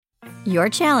Your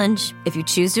challenge, if you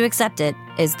choose to accept it,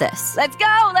 is this. Let's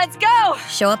go! Let's go!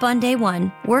 Show up on day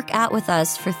 1, work out with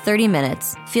us for 30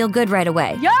 minutes, feel good right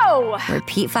away. Yo!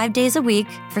 Repeat 5 days a week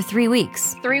for 3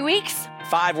 weeks. 3 weeks?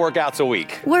 5 workouts a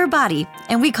week. We're Body,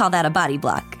 and we call that a body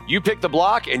block. You pick the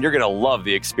block, and you're going to love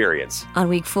the experience. On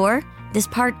week 4, this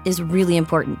part is really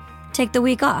important. Take the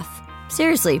week off.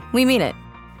 Seriously, we mean it.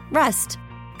 Rest.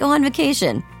 Go on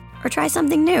vacation. Or try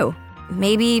something new.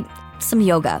 Maybe some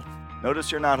yoga.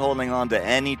 Notice you're not holding on to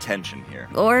any tension here.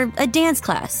 Or a dance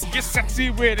class. Get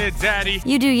sexy with it, daddy.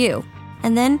 You do you.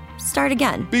 And then start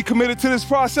again. Be committed to this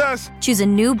process. Choose a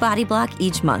new body block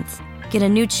each month. Get a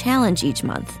new challenge each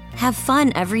month. Have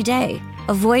fun every day.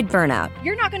 Avoid burnout.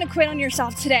 You're not going to quit on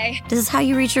yourself today. This is how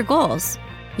you reach your goals.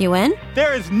 You in?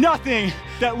 There is nothing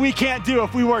that we can't do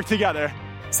if we work together.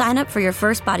 Sign up for your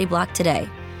first body block today.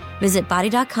 Visit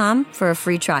body.com for a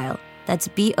free trial. That's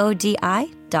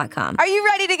BODI.com. Are you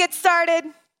ready to get started?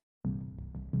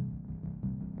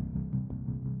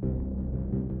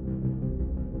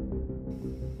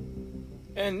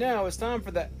 And now it's time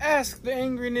for the Ask the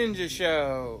Angry Ninja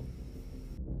Show.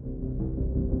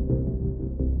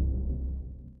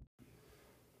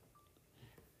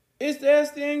 It's the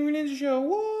Ask the Angry Ninja Show.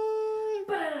 What?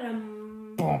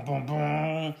 Boom, boom,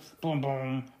 boom, boom,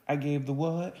 boom. I gave the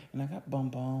what, and I got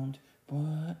bum-bombed.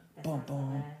 What?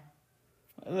 Bum-bombed.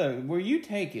 Look, where you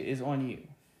take it is on you.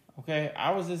 Okay? I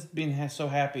was just being so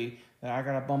happy that I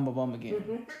got a bum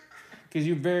again. Because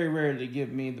you very rarely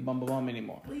give me the bum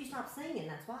anymore. Well, you stopped singing,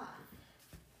 that's why.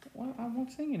 Well, I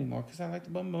won't sing anymore because I like the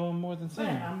bum more than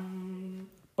singing.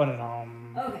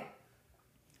 Okay.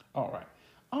 All right.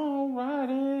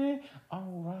 Alrighty.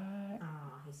 All right.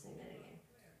 Oh, he's singing it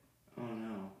again. Oh,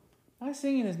 no. My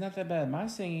singing is not that bad. My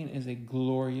singing is a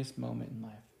glorious moment in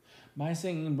life. My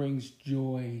singing brings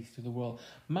joy to the world.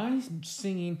 My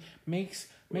singing makes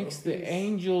the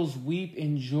angels weep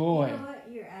in joy. You know what?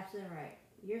 You're absolutely right.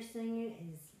 Your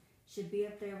singing should be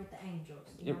up there with the angels.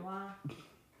 You know why?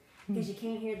 Because you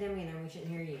can't hear them either. We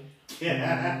shouldn't hear you.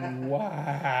 Yeah.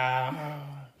 Wow.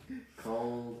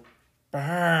 Cold.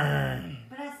 Burn.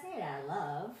 But I said I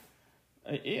love.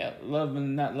 Yeah,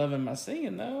 not loving my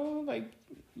singing though. Like,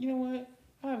 you know what?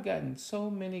 I've gotten so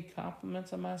many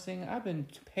compliments on my singing. I've been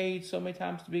paid so many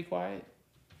times to be quiet.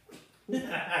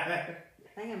 I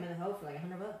think I'm in the hole for like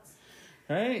 $100.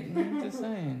 Right? I'm just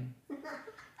saying.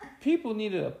 People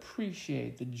need to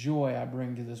appreciate the joy I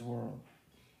bring to this world.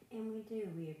 And we do.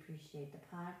 We appreciate the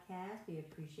podcast. We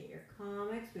appreciate your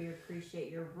comics. We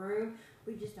appreciate your room.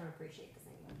 We just don't appreciate the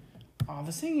singing. Oh,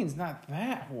 the singing's not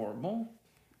that horrible.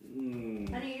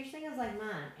 Honey, your singing's like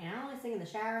mine. And I only sing in the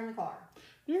shower and the car.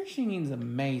 Your singing's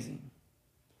amazing.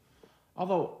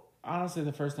 Although, honestly,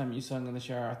 the first time you sung in the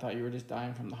shower, I thought you were just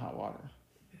dying from the hot water.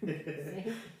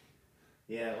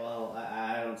 Yeah, well,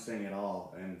 I don't sing at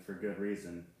all, and for good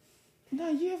reason. No,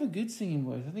 you have a good singing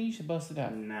voice. I think you should bust it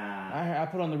out. Nah. I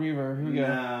put on the reverb. Here we go.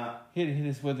 Nah. Hit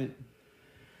us with it.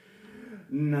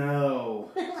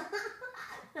 No.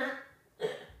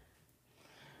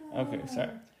 Okay, sorry.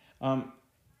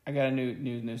 I got a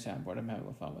new soundboard. I'm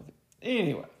having fun with it.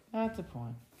 Anyway, that's the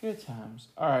point. Good times.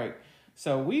 All right.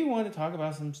 So we want to talk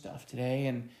about some stuff today,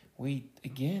 and we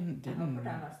again didn't. I hope we're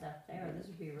talking about stuff today, or this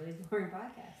would be a really boring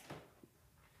podcast.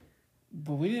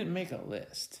 But we didn't make a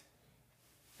list.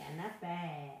 And that's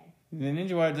bad. The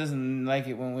Ninja Wife doesn't like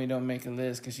it when we don't make a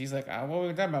list because she's like, what are we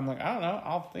talking about? I'm like, I don't know.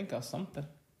 I'll think of something.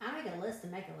 I make a list to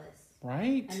make a list.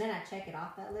 Right? And then I check it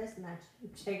off that list, and I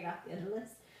check it off the other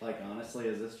list. Like, honestly,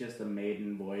 is this just a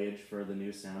maiden voyage for the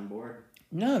new soundboard?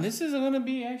 No, this is going to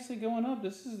be actually going up.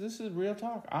 This is real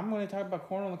talk. I'm going to talk about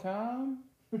corn on the cob.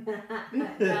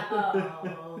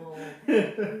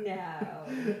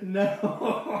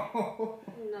 No.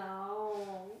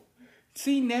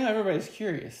 See, now everybody's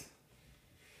curious.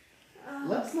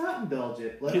 Let's not indulge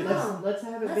it. Let's have it Let's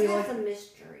be have like some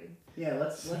mystery. Yeah,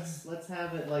 let's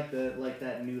have it like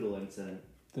that noodle incident.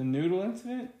 The noodle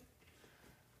incident?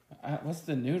 What's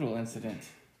the noodle incident?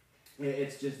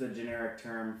 It's just a generic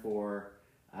term for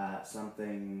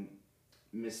something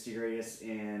mysterious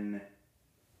in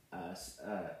a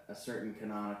certain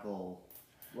canonical,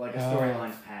 like a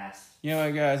storyline's past. You know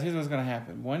what, guys? Here's what's going to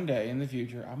happen. One day in the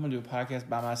future, I'm going to do a podcast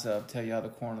by myself, tell y'all the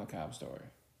corn on the cob story.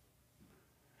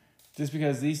 Just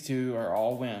because these two are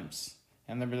all wimps.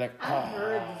 And they'll be like, I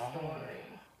heard the story.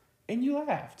 And you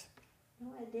laughed. No,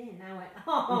 I didn't. I went,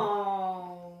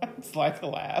 oh. It's like a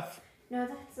laugh. No,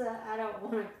 that's I don't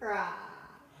want to cry.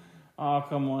 Oh,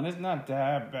 come on. It's not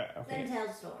that bad. Okay. Then tell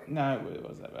the story. No, it really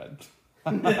wasn't that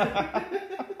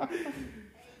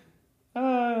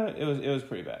bad. It was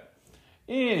pretty bad.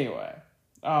 Anyway.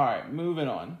 All right, moving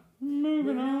on.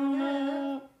 Moving on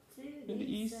up. To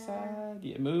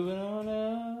Yeah, moving on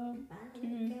up.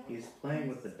 He's playing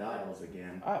with the dials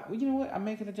again. You know what? I'm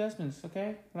making adjustments,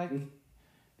 okay? Like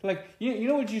you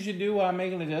know what you should do while I'm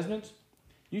making adjustments?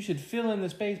 You should fill in the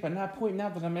space by not pointing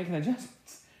out that I'm making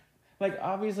adjustments. Like,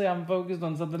 obviously, I'm focused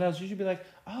on something else. You should be like,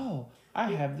 oh,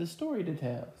 I have the story to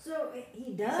tell. So,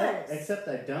 he does. Except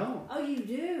I don't. Oh, you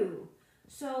do.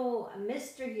 So,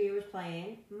 Mr. here was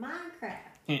playing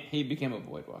Minecraft. He became a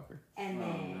Void Walker. And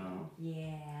then, no.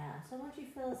 yeah. So, why don't you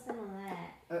fill us in on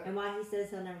that? And why he says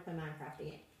he'll never play Minecraft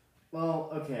again. Well,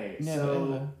 okay.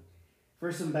 Never.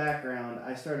 For some background,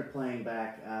 I started playing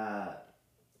back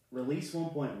release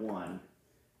 1.1.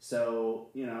 So,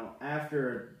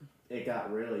 after it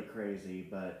got really crazy,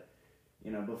 but,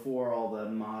 before all the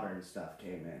modern stuff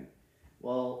came in.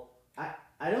 Well,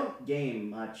 I don't game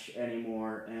much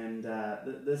anymore, and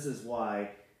this is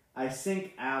why. I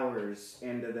sink hours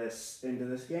into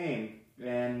this game,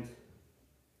 and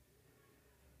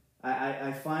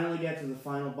I finally get to the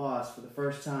final boss for the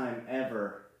first time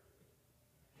ever,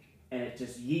 and it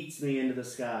just yeets me into the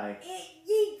sky. It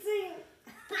yeets him!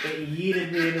 It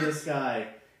yeeted me into the sky,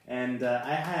 and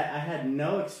I had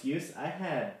no excuse.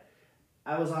 I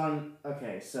was on.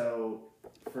 Okay, so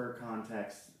for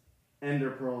context,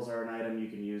 Ender Pearls are an item you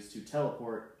can use to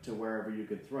teleport to wherever you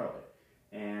could throw it.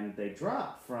 And they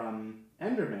drop from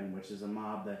Enderman, which is a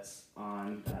mob that's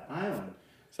on that island.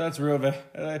 So that's real.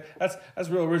 That's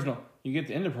real original. You get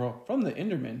the Ender Pearl from the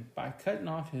Enderman by cutting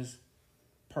off his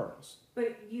pearls.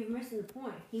 But you're missing the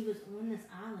point. He was on this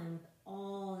island with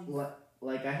all these...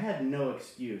 Like, I had no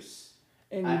excuse.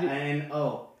 And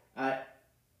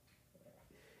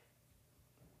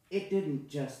it didn't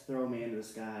just throw me into the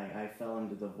sky. I fell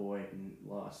into the void and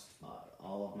lost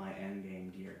all of my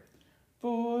endgame gear.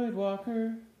 Void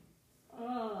Walker.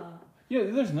 Yeah,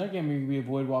 there's another game where you can be a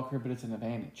Void Walker, but it's an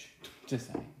advantage. Just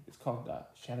saying. It's called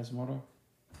Shadows of Mordor.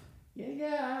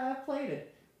 Yeah, I played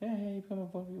it. Yeah, you become a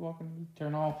Void Walker and you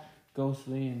turn all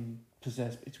ghostly and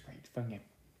possessed. It's great. It's a fun game.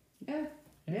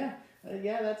 Yeah.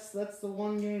 That's the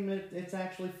one game that it's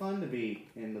actually fun to be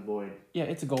in the void. Yeah,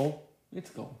 it's a goal. It's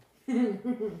a goal.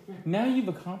 Now you've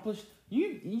accomplished...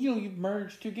 You've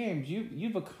merged two games.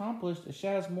 You've accomplished a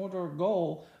Shadows of Mordor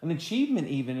goal, an achievement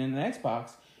even in an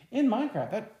Xbox in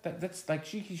Minecraft. That's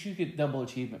like you should get double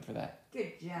achievement for that.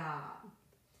 Good job.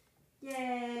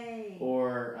 Yay.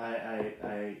 Or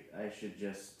I should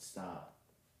just stop.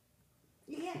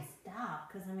 You can't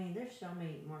stop because there's so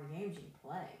many more games you can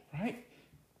play. Right?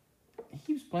 He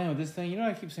keeps playing with this thing. You know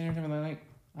what I keep saying every time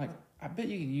like I bet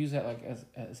you could use that like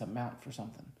as a mount for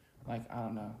something. Like, I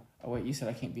don't know. Oh, wait, you said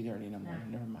I can't be dirty no more.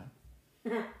 Never mind.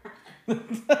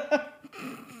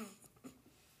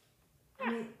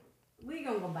 We're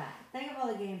going to go back. Think of all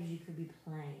the games you could be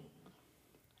playing.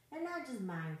 And not just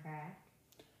Minecraft.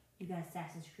 You got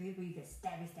Assassin's Creed where you get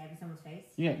stabby someone's face.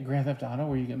 You got Grand Theft Auto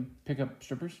where you can pick up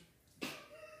strippers.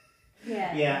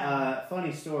 Yeah.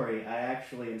 Funny story. I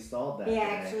actually installed that. He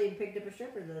actually picked up a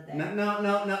stripper the other day.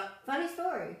 No. Funny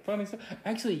story.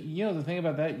 Actually, the thing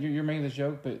about that, you're making this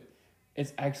joke, but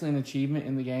it's actually an achievement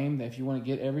in the game that if you want to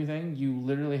get everything, you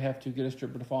literally have to get a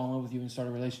stripper to fall in love with you and start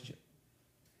a relationship.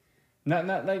 Not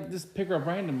like just pick her up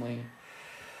randomly.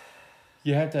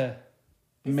 You have to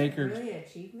make her... Is it really an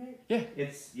achievement? Yeah.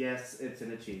 It's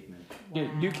an achievement. Wow.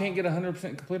 Yeah, you can't get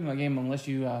 100% complete in that game unless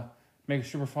you make a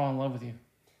stripper fall in love with you.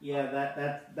 Yeah,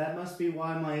 that must be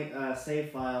why my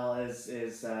save file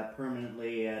is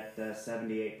permanently at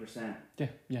 78%.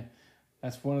 Yeah.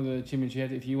 That's one of the achievements you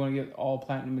have to... If you want to get all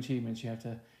platinum achievements, you have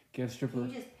to get a stripper... Can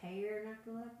you just pay her enough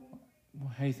to love you? Well,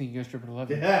 how do you think you get a stripper to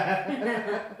love you?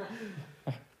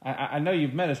 I know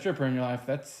you've met a stripper in your life.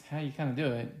 That's how you kind of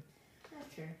do it.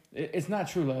 That's true. It's not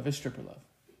true love. It's stripper love.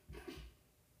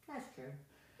 That's true.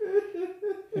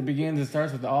 It begins and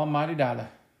starts with the almighty dollar.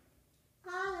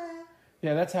 Holla.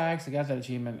 Yeah, that's how I actually got that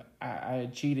achievement. I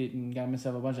cheated and got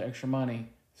myself a bunch of extra money.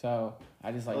 So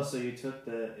I just Also, you took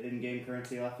the in-game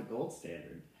currency off the gold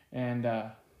standard. And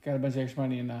got a bunch of extra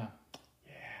money and I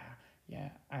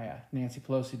Nancy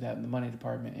Pelosi that in the money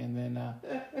department. And then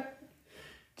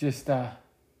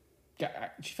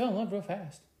she fell in love real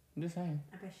fast. I'm just saying.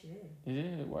 I bet she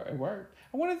did. It worked.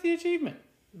 I wanted the achievement.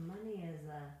 Money is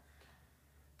a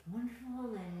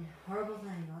wonderful and horrible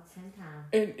thing all at the same time.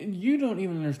 And you don't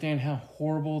even understand how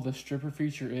horrible the stripper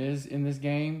feature is in this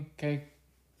game, okay?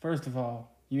 First of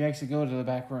all, you actually go to the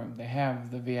back room. They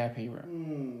have the VIP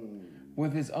room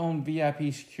with its own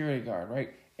VIP security guard,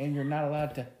 right? And you're not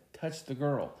allowed to touch the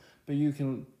girl. But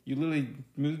you literally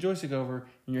move the joystick over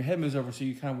and your head moves over so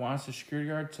you kind of watch the security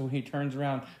guard. So when he turns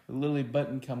around, the lily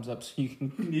button comes up so you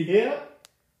can... Yep.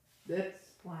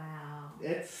 Wow.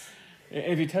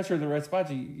 If you touch her in the right spot,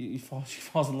 she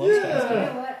falls in love fast. You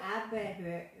know what? I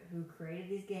bet who created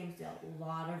these games did a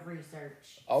lot of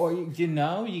research. Oh, you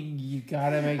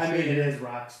gotta make sure. I mean, it is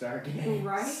Rockstar Games.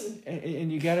 Right?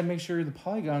 And you gotta make sure the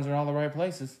polygons are in all the right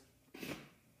places.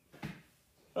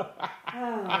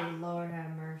 Oh, Lord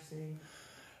have mercy.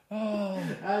 Oh,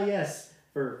 Yes,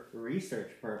 for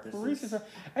research purposes.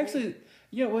 Actually,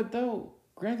 you know what though?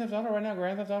 Grand Theft Auto right now,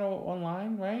 Grand Theft Auto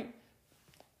Online, right?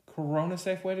 Corona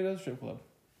safe way to go to the strip club.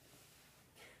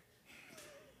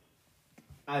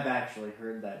 I've actually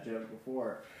heard that joke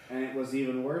before, and it was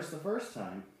even worse the first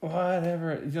time.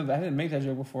 Whatever. You know, I didn't make that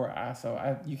joke before,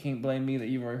 so you can't blame me that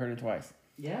you've already heard it twice.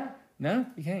 Yeah. No,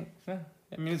 you can't. No.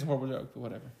 I mean, it's a horrible joke, but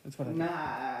whatever. It's whatever. Nah,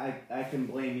 I can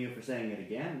blame you for saying it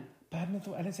again. But I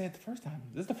didn't say it the first time.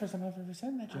 This is the first time I've ever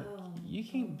said that joke. Oh. You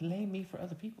can't blame me for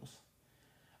other people's.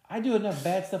 I do enough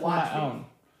bad stuff on my own.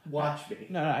 Watch me.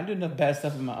 No, I do enough bad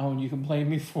stuff on my own. You can blame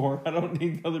me for. I don't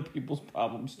need other people's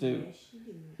problems too. Yes,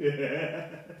 you do.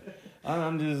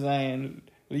 I'm just saying.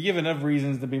 We give enough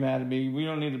reasons to be mad at me. We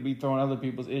don't need to be throwing other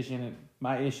people's issue in it.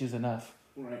 My issue's enough.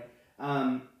 Right.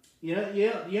 You know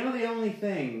the only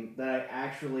thing that I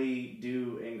actually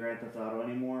do in Grand Theft Auto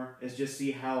anymore is just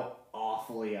see how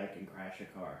awfully I can crash a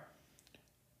car.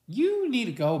 You need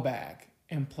to go back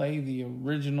and play the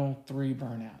original 3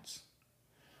 Burnouts.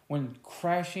 When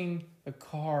crashing the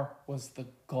car was the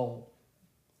goal.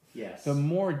 Yes. The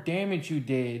more damage you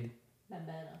did,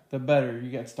 the better.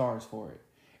 You got stars for it.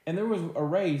 And there was a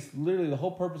race, literally the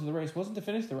whole purpose of the race wasn't to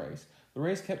finish the race. The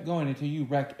race kept going until you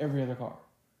wrecked every other car.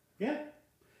 Yeah.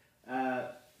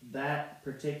 That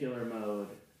particular mode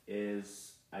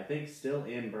is, I think, still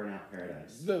in Burnout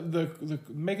Paradise. The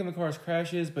making the cars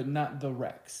crashes, but not the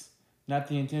wrecks. Not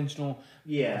the intentional.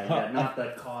 Yeah, not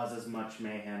that cause as much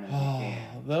mayhem as you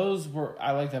can. Those were,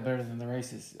 I like that better than the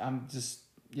races.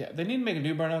 They need to make a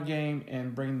new Burnout game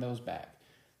and bring those back.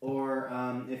 Or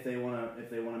if they want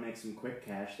to make some quick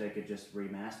cash, they could just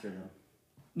remaster them.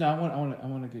 No, I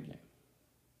want a good game.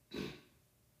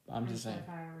 I'm just saying.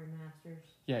 Remasters.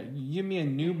 Yeah, give me a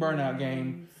new Burnout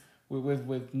game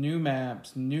with new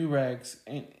maps, new wrecks,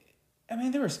 and I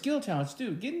mean there were skill talents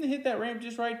too. Getting to hit that ramp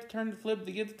just right, to turn the flip,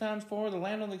 to get the times forward, to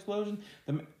land on the explosion,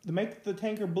 to make the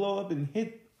tanker blow up and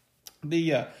hit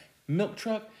the milk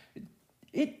truck.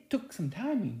 It took some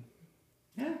timing.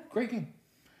 Yeah, great game.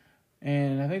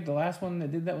 And I think the last one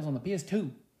that did that was on the PS2.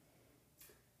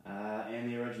 And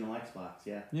the original Xbox,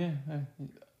 yeah. Yeah.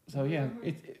 So yeah,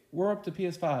 we're up to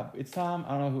PS5. It's time.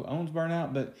 I don't know who owns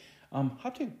Burnout, but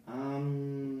hot take.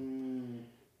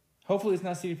 Hopefully it's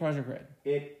not CD Projekt Red.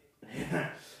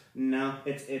 No,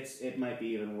 it might be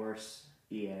even worse.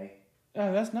 EA.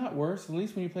 That's not worse. At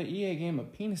least when you play EA game, a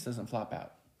penis doesn't flop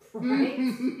out. Right?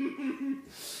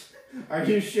 Are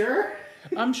you sure?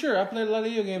 I'm sure. I played a lot of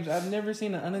video games. I've never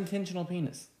seen an unintentional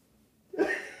penis.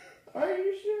 Are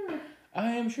you sure?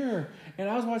 I am sure. And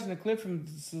I was watching a clip from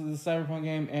the Cyberpunk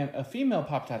game, and a female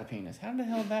popped out a penis. How the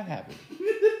hell did that happen?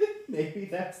 Maybe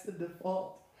that's the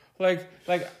default. Like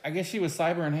I guess she was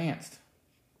cyber enhanced.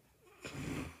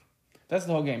 That's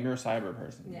the whole game. You're a cyber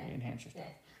person. Yeah. You enhance your stuff.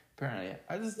 Yeah. Apparently,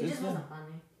 yeah. It just wasn't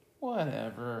funny.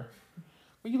 Whatever.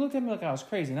 Well, you looked at me like I was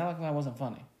crazy, not like I wasn't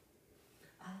funny.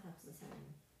 I thought that was the same.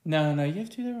 No. You have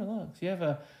 2 different looks. You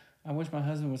have I wish my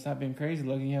husband would stop being crazy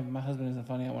look, and you have my husband isn't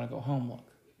funny, I want to go home look.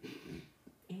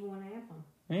 Even when I am fun.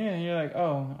 Yeah, you're like,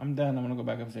 oh, I'm done. I'm gonna go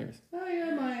back upstairs. Oh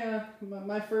yeah,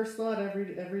 my first thought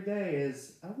every day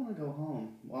is I want to go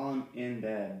home while I'm in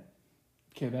bed.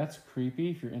 Okay, that's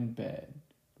creepy if you're in bed.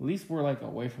 At least we're like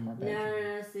away from our bed.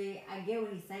 No. See, I get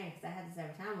what he's saying because I had this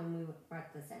every time when we were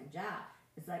at the same job.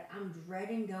 It's like I'm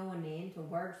dreading going in to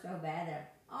work so bad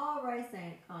that I'm already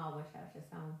saying, "Oh, I wish I was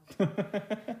just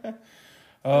home."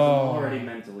 I'm already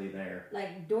mentally there.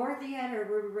 Like Dorothy had her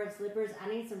ruby red slippers. I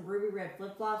need some ruby red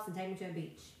flip flops and take me to a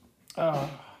beach. Oh,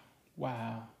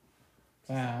 wow.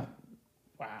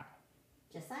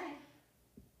 Just saying.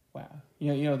 Wow.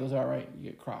 You know those are right.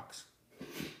 You get Crocs.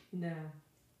 No.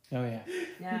 Oh yeah.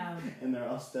 No. And they're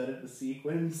all studded with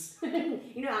sequins. You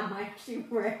know, I might actually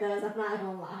wear those. I'm not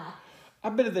gonna lie. I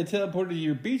bet if they teleported to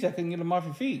your beach, I couldn't get them off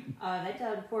your feet. They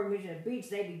teleported me to the beach.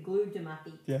 They'd be glued to my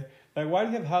feet. Yeah. Like, why do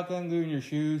you have hot gun glue in your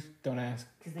shoes? Don't ask.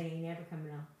 Because they ain't never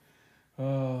coming off.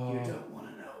 Oh. You don't want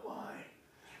to know why.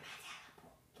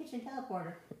 Kitchen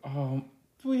teleporter.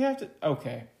 We have to.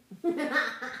 Okay.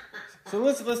 So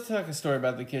let's talk a story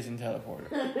about the kitchen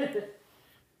teleporter.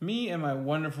 Me and my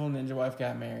wonderful ninja wife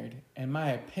got married, and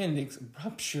my appendix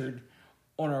ruptured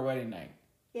on our wedding night.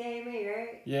 Yay, me,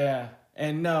 right? Yeah.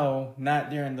 And no, not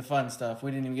during the fun stuff.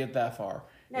 We didn't even get that far.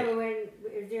 No, but when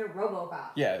It was near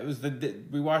RoboCop. Yeah, it was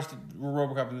we watched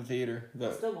RoboCop in the theater.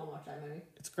 I still won't watch that movie.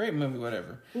 It's a great movie,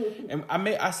 whatever. And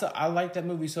I liked that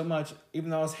movie so much, even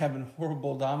though I was having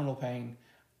horrible abdominal pain.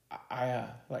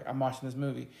 I'm watching this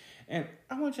movie, and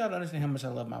I want y'all to understand how much I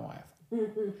love my wife.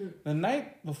 The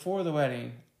night before the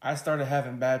wedding, I started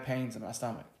having bad pains in my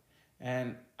stomach,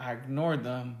 and I ignored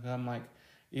them because I'm like,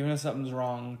 even if something's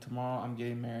wrong tomorrow, I'm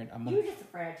getting married. You were just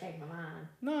afraid I'd change my mind.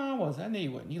 No, I wasn't. I knew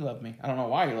you wouldn't. You love me. I don't know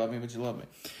why you love me, but you love me.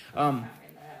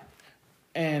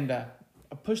 And I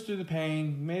pushed through the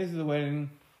pain, made it through the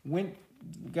wedding,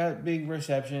 got a big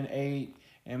reception, ate,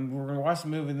 and we're gonna watch the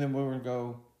movie, and then we were gonna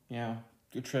go,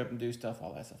 good trip and do stuff,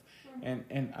 all that stuff.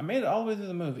 And I made it all the way through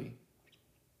the movie.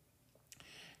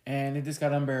 And it just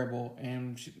got unbearable.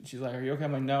 And she's like, "Are you okay?"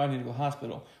 I'm like, "No, I need to go to the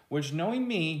hospital." Which, knowing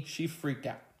me, she freaked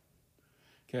out.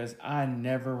 Because I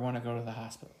never want to go to the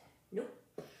hospital. Nope.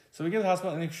 So we get to the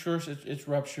hospital and sure it's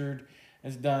ruptured.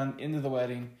 It's done. Into the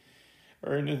wedding.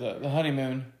 Or into the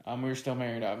honeymoon. We were still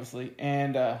married, obviously.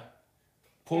 And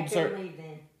pulled it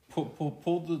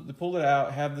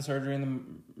out. Had the surgery in the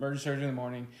emergency surgery in the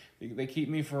morning. They keep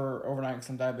me for overnight because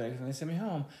I'm diabetic. And they send me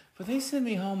home. But they send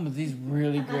me home with these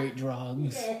really great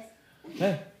drugs.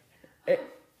 Yes.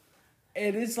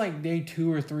 It is like day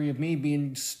 2 or 3 of me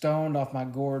being stoned off my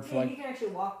gourd for you can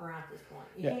actually walk around at this point.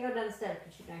 You can't go down the steps,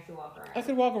 but you can actually walk around. I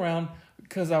could walk around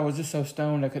because I was just so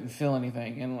stoned I couldn't feel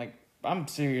anything. And I'm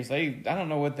serious. I don't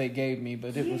know what they gave me,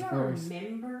 but it was gross. Do you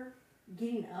remember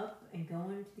getting up and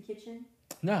going to the kitchen?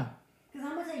 No. Because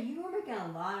I'm going to say, you were making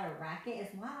a lot of racket.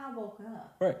 It's why I woke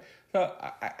up. Right. So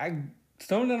I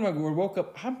stoned out of my gourd, woke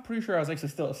up. I'm pretty sure I was actually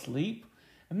still asleep.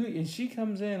 And she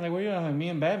comes in, like, what are you doing? I'm like, me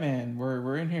and Batman,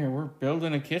 we're in here. We're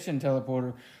building a kitchen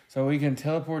teleporter so we can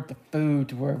teleport the food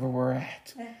to wherever we're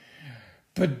at.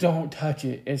 But don't touch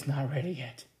it. It's not ready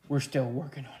yet. We're still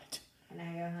working on it. And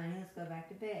I go, honey, let's go back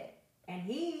to bed. And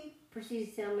he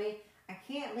proceeds to tell me, I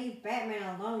can't leave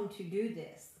Batman alone to do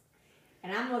this.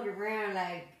 And I'm looking around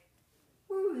like,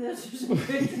 ooh, those are some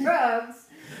good drugs.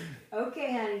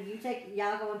 Okay, honey,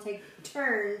 y'all go and take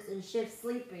turns and shift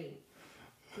sleeping.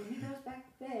 And he goes back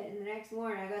to bed, and the next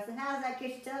morning I go, so how's that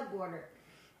kitchen teleporter?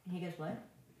 And he goes, what?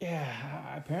 Yeah,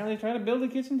 I apparently trying to build a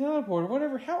kitchen teleporter.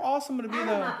 Whatever. How awesome would it be, Out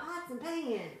though? of my pots and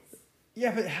pans.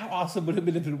 Yeah, but how awesome would it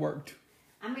be if it worked?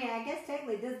 I mean, I guess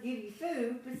technically it does give you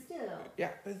food, but still.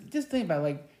 Yeah, but just think about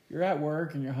it. You're at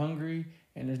work and you're hungry,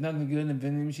 and there's nothing good in the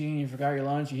vending machine. You forgot your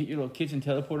lunch. You hit your little kitchen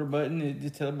teleporter button. It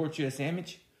just teleports you a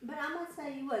sandwich. But I'm going to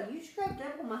tell you what. You scraped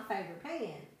up on my favorite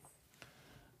pans.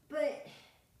 But...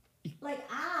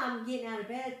 I'm getting out of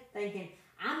bed thinking,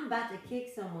 I'm about to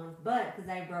kick someone's butt because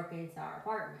they broke into our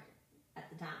apartment at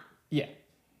the time. Yeah.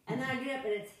 And then I get up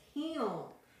and it's him.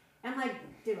 I'm like,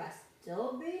 do I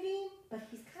still beat him? But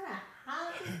he's kind of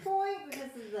high at this point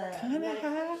because of the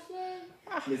medication.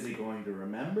 Is he going to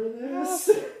remember this?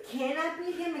 Can I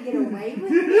beat him and get away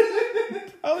with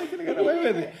it? Probably could have got away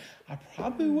with it. I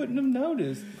probably wouldn't have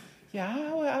noticed.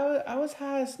 Yeah, I was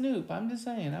high as Snoop. I'm just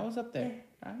saying. I was up there.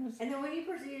 And then when you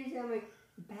proceeded to tell me,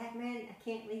 Batman, I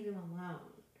can't leave him alone.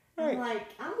 Right. I'm like,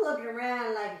 I'm looking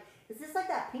around like, is this like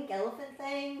that pink elephant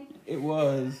thing? It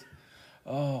was.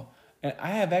 Oh, and I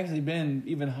have actually been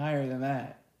even higher than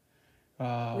that.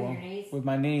 With your knees? With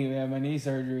my knee. We had my knee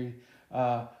surgery.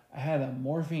 I had a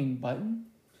morphine button.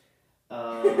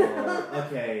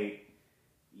 Okay.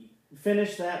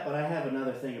 Finish that, but I have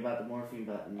another thing about the morphine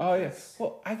button. Oh, yeah.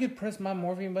 Well, I could press my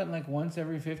morphine button like once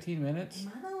every 15 minutes.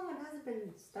 Am I the one that hasn't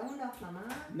been stoned off my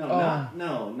mind?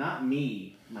 No, not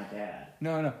me, my dad.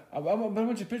 No. But I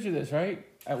want you to picture this, right?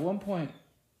 At one point,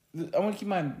 I want to keep in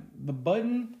mind, the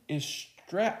button is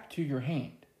strapped to your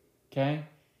hand, okay?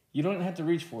 You don't have to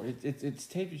reach for it. It's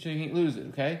taped so you can't lose it,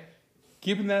 okay?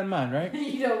 Keeping that in mind, right?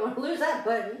 You don't want to lose that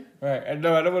button. Right.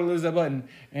 No, I don't want to lose that button.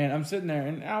 And I'm sitting there,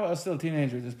 and I was still a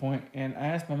teenager at this point, and I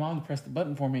asked my mom to press the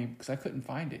button for me because I couldn't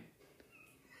find it.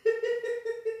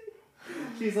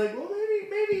 She's like, well,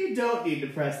 maybe you don't need to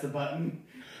press the button.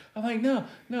 I'm like, no,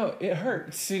 it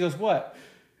hurts. She goes, what?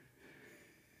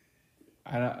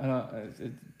 I don't,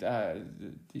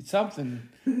 it's something.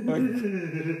 Like,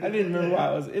 I didn't remember why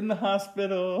I was in the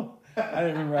hospital. I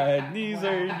didn't remember I had knee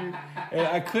surgery. And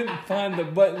I couldn't find the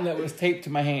button that was taped to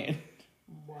my hand.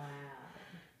 Wow.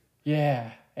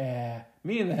 Yeah.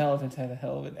 Me and the elephants had a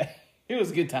hell of a day. It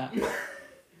was a good time.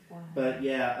 Wow. But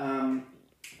yeah,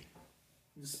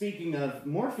 speaking of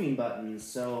morphine buttons,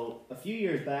 so a few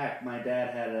years back, my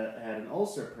dad had an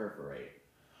ulcer perforate.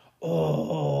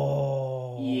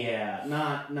 Oh. Yeah,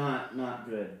 not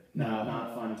good. No.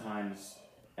 Not fun times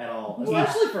at all.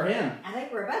 Especially for him. I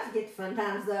think we're about to get to fun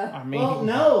times, though. I mean, Well,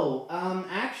 no.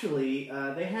 Actually,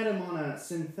 they had him on a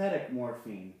synthetic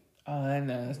morphine. Oh,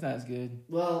 no, that's not as good.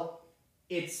 Well,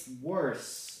 it's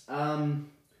worse.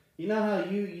 You know how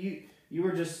you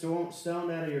were just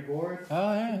stoned out of your gourd?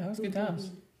 Oh, yeah, that was good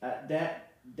times. Dad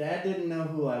didn't know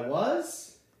who I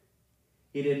was.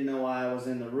 He didn't know why I was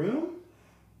in the room.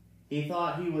 He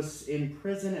thought he was in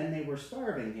prison and they were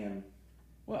starving him.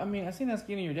 Well, I mean, I seen how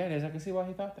skinny your dad is. I can see why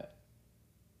he thought that.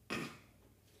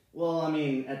 Well, I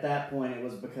mean, at that point, it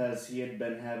was because he had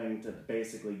been having to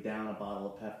basically down a bottle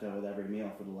of Pepto with every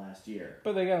meal for the last year.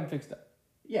 But they got him fixed up.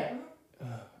 Yeah.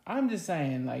 I'm just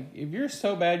saying, like, if you're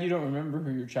so bad you don't remember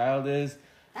who your child is...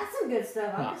 That's some good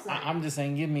stuff, I'm just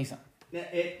saying, give me some.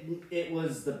 It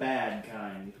was the bad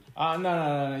kind.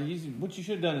 No. What you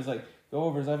should have done is, like, go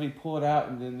over his IV, pull it out,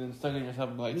 and then stuck it in yourself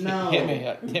and be like, no.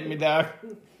 Hit me, dog.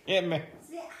 Hit me.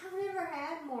 See, I've never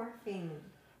had morphine.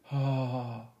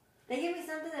 Oh... They gave me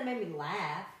something that made me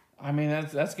laugh. I mean,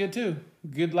 that's good too.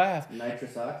 Good laugh.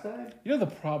 Nitrous oxide? You know the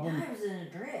problem? No, it was in a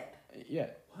drip. Yeah.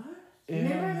 What?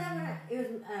 Remember that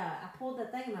when I pulled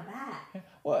that thing in my back?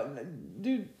 Well,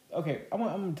 dude, okay, I'm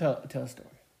gonna tell a story.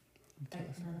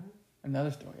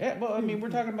 Another story. Yeah, well, I mean, we're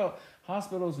talking about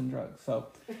hospitals and drugs, so.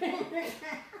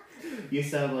 You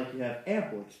sound like you have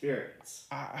ample experience.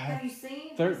 Have you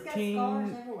seen?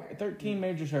 13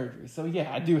 major surgeries. So,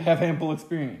 yeah, I do have ample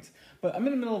experience. But I'm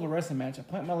in the middle of a wrestling match. I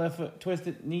plant my left foot, twist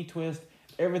it, knee twist.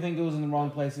 Everything goes in the wrong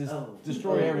places.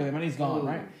 Destroy everything. My knee's gone,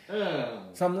 right?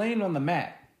 So I'm laying on the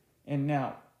mat. And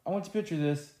now, I want you to picture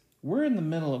this. We're in the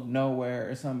middle of nowhere.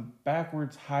 It's some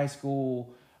backwards high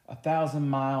school, 1,000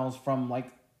 miles from,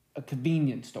 like, a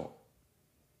convenience store.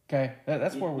 Okay?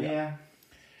 That's where we are.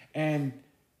 And...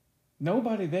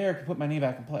 nobody there could put my knee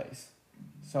back in place.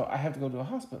 So I have to go to a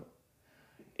hospital.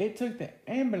 It took the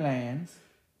ambulance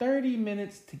 30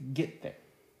 minutes to get there.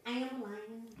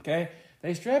 Ambulance. Okay?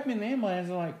 They strapped me in the ambulance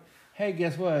and like, hey,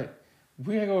 guess what?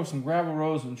 We gotta go over some gravel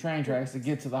roads and train tracks to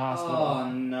get to the hospital.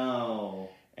 Oh, no.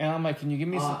 And I'm like, can you give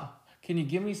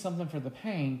me something for the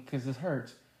pain? Because this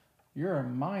hurts. You're a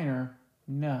minor?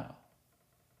 No.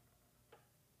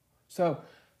 So,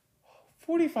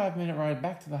 45-minute ride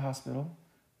back to the hospital.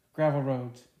 Gravel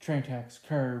roads, train tracks,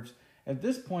 curves. At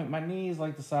this point, my knee is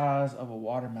like the size of a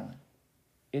watermelon.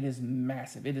 It is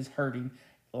massive. It is hurting.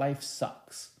 Life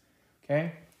sucks.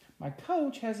 Okay? My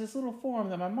coach has this little form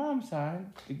that my mom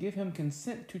signed to give him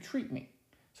consent to treat me.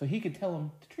 So he could tell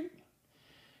him to treat me.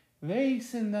 They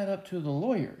send that up to the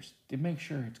lawyers to make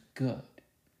sure it's good.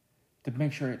 To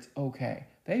make sure it's okay.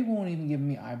 They won't even give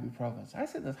me ibuprofen. So I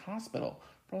sit in this hospital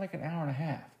for like an hour and a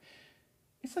half.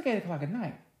 It's like 8 o'clock at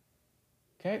night.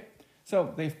 Okay,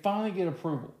 so they finally get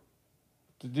approval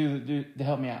to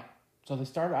help me out. So they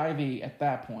start IV at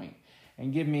that point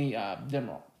and give me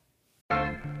Demerol.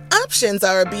 Options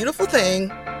are a beautiful thing.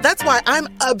 That's why I'm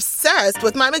obsessed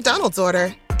with my McDonald's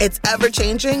order. It's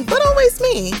ever-changing, but always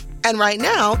me. And right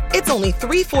now, it's only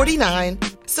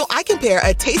 $3.49. So I can pair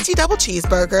a tasty double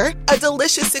cheeseburger, a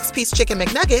delicious 6-piece chicken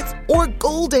McNuggets, or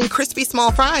golden crispy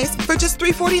small fries for just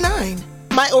 $3.49.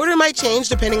 My order might change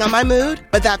depending on my mood,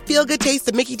 but that feel-good taste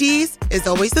of Mickey D's is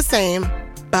always the same.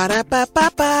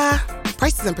 Ba-da-ba-ba-ba.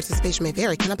 Prices and participation may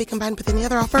vary. Cannot be combined with any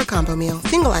other offer or combo meal.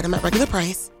 Single item at regular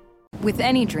price. With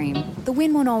any dream, the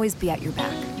wind won't always be at your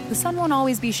back. The sun won't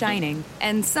always be shining.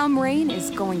 And some rain is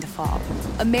going to fall.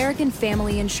 American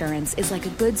Family Insurance is like a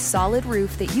good, solid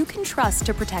roof that you can trust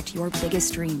to protect your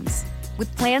biggest dreams.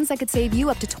 With plans that could save you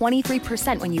up to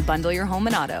 23% when you bundle your home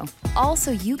and auto.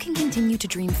 Also, you can continue to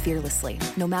dream fearlessly,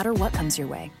 no matter what comes your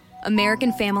way.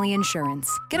 American Family Insurance.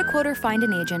 Get a quote or find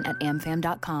an agent at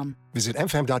amfam.com. Visit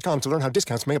amfam.com to learn how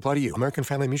discounts may apply to you. American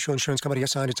Family Mutual Insurance Company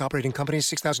assigned its operating company,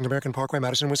 6000 American Parkway,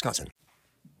 Madison, Wisconsin.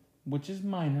 Which is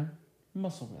minor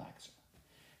muscle relaxer.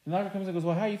 The doctor comes and goes,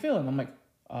 well, how are you feeling? I'm like,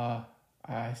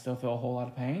 I still feel a whole lot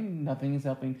of pain. Nothing is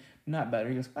helping. Not better.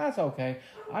 He goes, that's okay.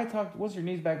 Once your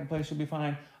knee's back in place, you'll be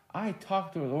fine. I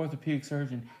talked to an orthopedic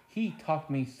surgeon. He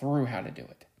talked me through how to do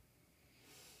it.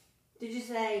 Did you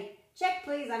say, check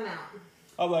please, I'm out?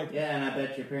 I'm like, yeah, and I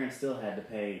bet your parents still had to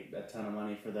pay a ton of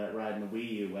money for that ride in the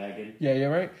Wii U wagon. Yeah,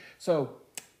 right? So,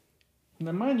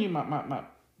 now mind you,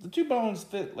 the two bones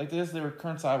fit like this. They were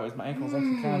turned sideways. My ankle's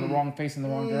actually kind of the wrong, facing the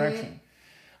wrong direction.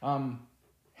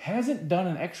 Hasn't done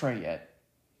an x-ray yet.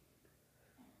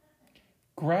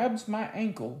 Grabs my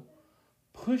ankle,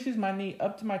 pushes my knee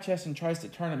up to my chest and tries to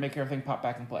turn it, make everything pop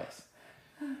back in place.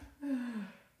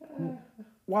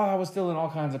 While I was still in all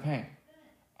kinds of pain.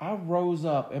 I rose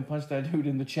up and punched that dude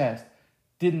in the chest.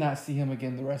 Did not see him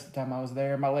again the rest of the time I was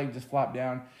there. My leg just flopped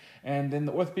down. And then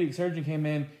the orthopedic surgeon came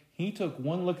in. He took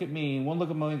one look at me and one look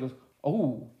at my leg and goes,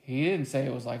 oh, he didn't say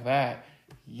it was like that.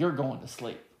 You're going to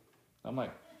sleep. I'm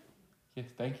like, yes,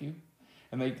 thank you.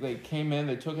 And they came in,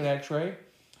 they took an x-ray.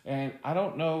 And I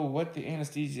don't know what the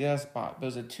anesthesia spot, but it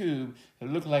was a tube that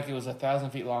looked like it was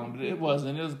 1,000 feet long, but it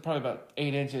wasn't. It was probably about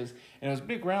 8 inches, and it was a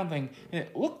big round thing, and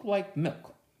it looked like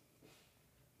milk.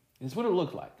 It's what it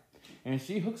looked like. And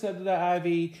she hooks up to the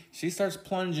IV, she starts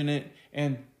plunging it,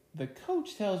 and the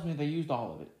coach tells me they used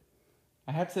all of it.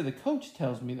 I have to say the coach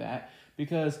tells me that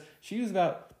because she was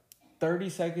about 30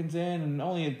 seconds in and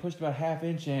only had pushed about ½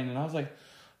 inch in, and I was like,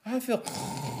 I feel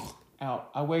out.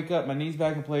 I wake up, my knee's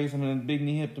back in place, I'm in a big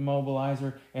knee hip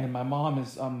demobilizer, and my mom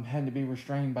is had to be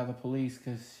restrained by the police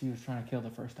because she was trying to kill the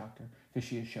first doctor because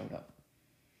she had showed up.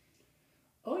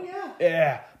 Oh, yeah.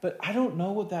 Yeah, but I don't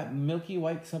know what that milky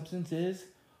white substance is,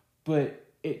 but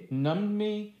it numbed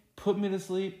me, put me to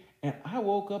sleep, and I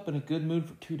woke up in a good mood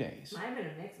for 2 days. Might have been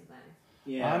a mix of things.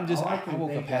 Yeah, I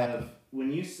woke up happy.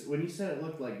 When you said it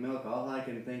looked like milk, all I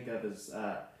can think of is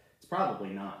it's probably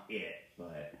not it,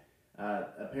 but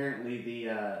apparently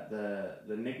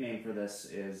the nickname for this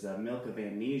is milk of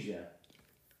amnesia,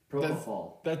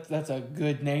 propofol. That's a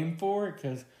good name for it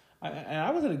because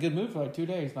I was in a good mood for like 2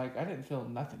 days. Like I didn't feel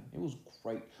nothing. It was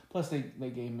great. Plus they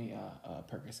gave me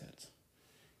Percocets.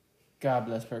 God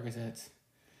bless Percocets.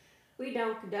 We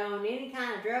don't condone any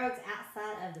kind of drugs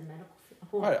outside of the medical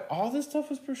field. Right, all this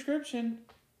stuff was prescription.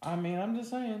 I mean, I'm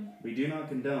just saying. We do not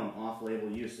condone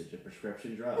off-label usage of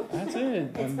prescription drugs. That's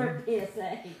it. It's for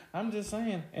PSA. I'm just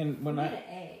saying. And when an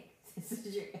egg. This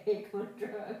is your egg on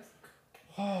drugs.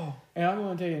 Oh, and I'm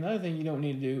going to tell you another thing you don't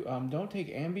need to do. Don't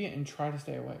take Ambien and try to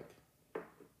stay awake.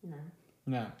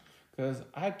 No. Because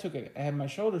I had my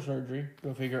shoulder surgery,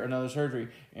 go figure, another surgery,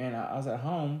 and I was at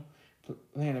home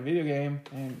playing a video game,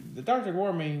 and the doctor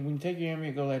warned me, when you take your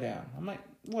Ambien, go lay down. I'm like,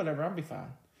 whatever, I'll be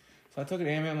fine. So I took an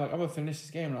Ambien, I'm like, I'm going to finish this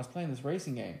game, and I was playing this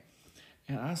racing game.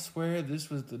 And I swear this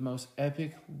was the most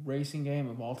epic racing game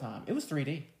of all time. It was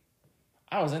 3D.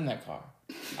 I was in that car.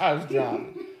 I was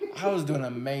driving. I was doing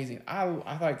amazing. I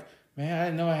like, man, I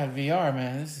didn't know I had VR,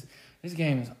 man. This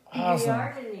game is awesome.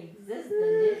 VR didn't exist then,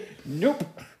 did it? Nope.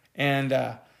 And,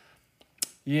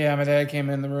 yeah, my dad came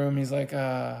in the room. He's like,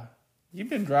 you've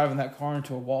been driving that car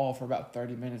into a wall for about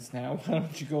 30 minutes now. Why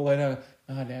don't you go lay down?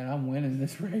 Oh, Dad, I'm winning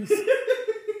this race.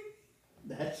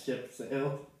 That ship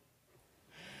sailed.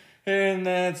 And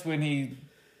that's when he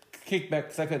kicked back,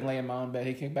 because I couldn't lay in my own bed.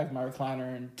 He kicked back my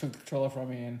recliner and took the controller from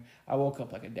me, and I woke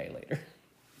up like a day later.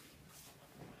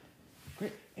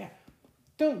 Great. Yeah.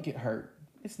 Don't get hurt.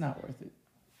 It's not worth it.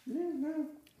 No.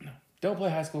 Don't play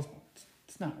high school sports.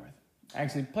 It's not worth it.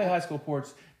 Actually, play high school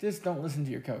sports. Just don't listen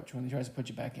to your coach when he tries to put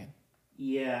you back in.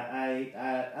 Yeah,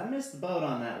 I missed the boat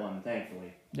on that one,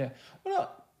 thankfully. Yeah.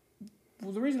 Well,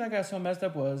 the reason I got so messed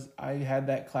up was I had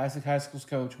that classic high school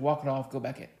coach walk it off, go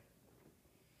back in.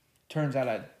 Turns out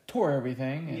I tore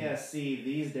everything. And yeah, see,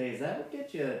 these days, that would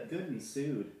get you good and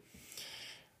sued.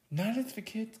 Not if the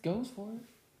kid goes for it.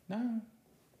 No.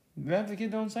 Not if the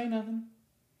kid don't say nothing.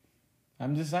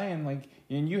 I'm just saying, like,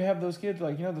 and you have those kids,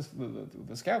 like, you know,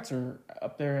 the scouts are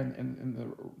up there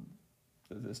in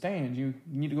the stands. You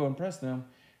need to go impress them.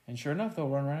 And sure enough, they'll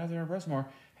run right out there and impress them. Or,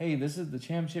 hey, this is the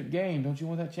championship game. Don't you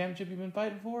want that championship you've been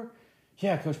fighting for?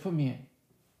 Yeah, coach, put me in.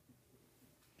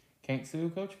 Can't sue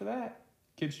coach for that.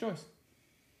 Kid's choice.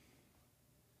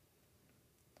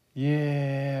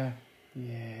 Yeah.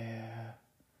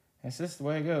 That's just the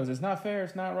way it goes. It's not fair.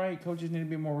 It's not right. Coaches need to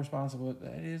be more responsible.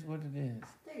 That is what it is.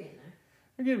 They're getting there.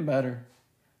 They're getting better.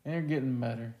 They're getting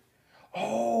better.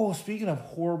 Oh, speaking of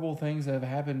horrible things that have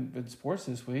happened in sports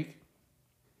this week,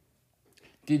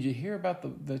 did you hear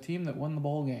about the team that won the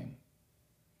bowl game?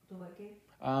 The what game?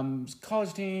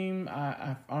 College team.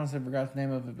 I honestly forgot the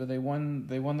name of it, but they won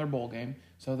their bowl game,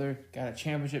 so they got a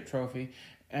championship trophy.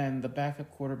 And the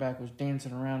backup quarterback was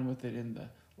dancing around with it in the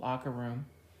locker room,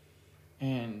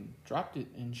 and dropped it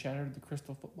and shattered the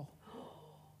crystal football.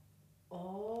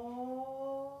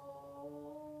 Oh,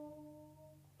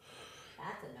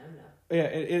 that's a no-no. Yeah,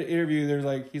 in an interview,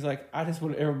 he's like, I just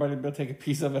want everybody to be able to take a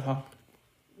piece of it home.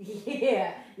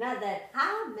 Yeah, not that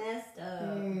I messed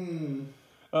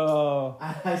up.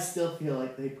 I still feel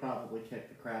like they probably kicked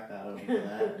the crap out of him for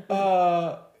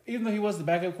that. Even though he was the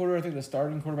backup quarterback, I think the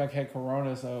starting quarterback had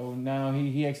corona, so now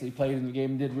he actually played in the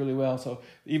game and did really well. So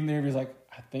even the interview's like,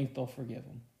 I think they'll forgive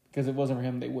him. Because if it wasn't for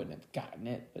him, they wouldn't have gotten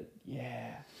it. But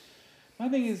yeah. My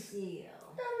thing is...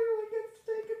 Everyone gets to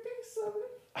take a piece of it.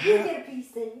 You get a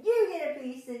piece, and you get a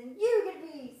piece, and you get a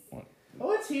piece. What?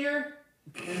 Oh, it's here.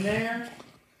 And there.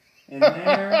 And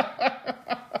there.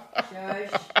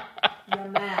 Shush your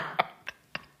mouth.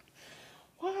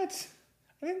 What?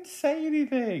 I didn't say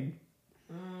anything.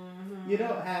 You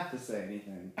don't have to say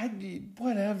anything.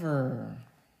 Whatever.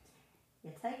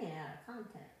 You're taking it out of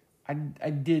context. I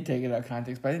did take it out of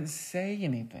context, but I didn't say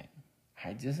anything.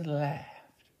 I just laughed.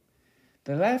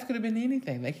 The laugh could have been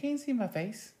anything. They can't see my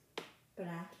face. But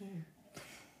I can.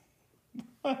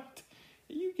 What?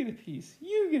 You get a piece.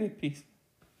 You get a piece.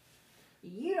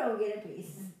 You don't get a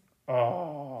piece.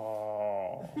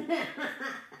 Oh.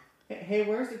 Hey,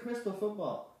 where's the crystal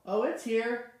football? Oh, it's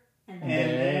here. And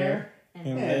there.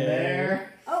 And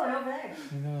there. Oh, and over there.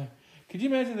 Could you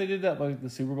imagine they did that like the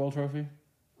Super Bowl trophy?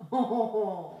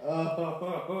 Oh.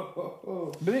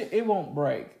 But it won't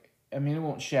break. I mean, it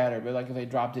won't shatter. But like if they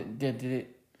dropped it and dented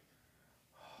it.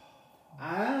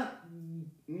 I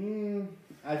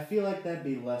feel like that'd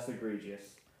be less egregious.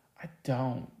 I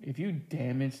don't. If you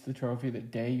damaged the trophy the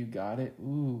day you got it,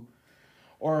 ooh.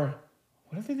 Or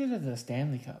what if they did it at the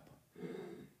Stanley Cup?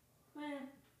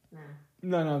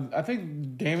 No. I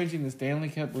think damaging the Stanley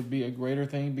Cup would be a greater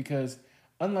thing because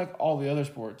unlike all the other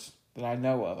sports that I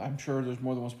know of, I'm sure there's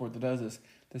more than one sport that does this.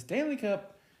 The Stanley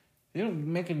Cup, they don't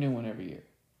make a new one every year.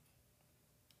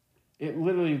 It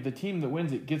literally, the team that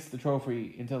wins it gets the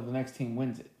trophy until the next team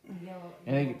wins it. You little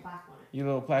plaque on it. You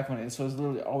little plaque on it. So it's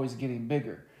literally always getting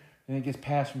bigger. And it gets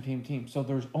passed from team to team. So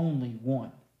there's only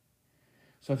one.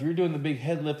 So if you're doing the big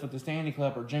head lift with the Stanley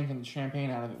Cup or drinking the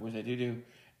champagne out of it, which they do,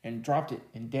 and dropped it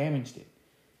and damaged it,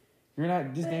 you're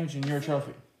not just damaging your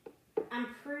trophy. I'm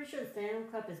pretty sure the Stanley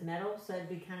Cup is metal, so it'd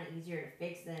be kind of easier to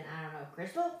fix than, I don't know,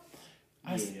 crystal?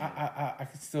 I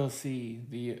could still see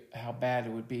how bad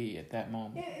it would be at that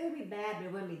moment. It would be bad, but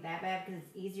it wouldn't be that bad because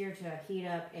it's easier to heat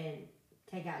up and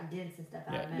take out dents and stuff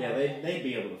out of metal. Yeah, they'd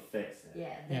be able to fix it.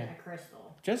 Yeah, than a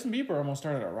crystal. Justin Bieber almost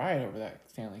started a riot over that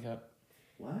Stanley Cup.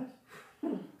 What?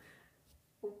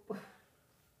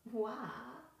 Why?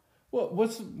 Well,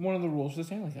 what's one of the rules for the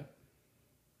Stanley Cup?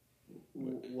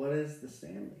 What is the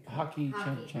Stanley Cup? Hockey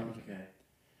championship. Okay.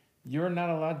 You're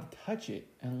not allowed to touch it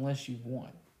unless you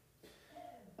won.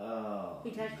 Oh.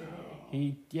 He touched it,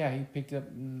 He picked it up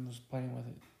and was playing with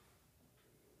it.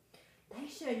 They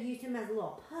should have used him as a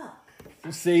little puck.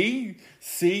 See,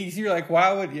 you're like,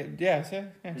 why would you? Yeah,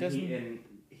 And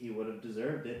he would have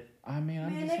deserved it. I mean,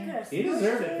 I'm just saying. He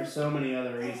deserved it for so many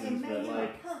other reasons, but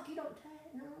like. A puck, you don't touch.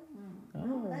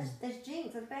 No, that's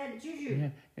jinx. That's bad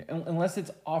juju. Yeah, unless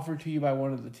it's offered to you by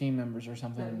one of the team members or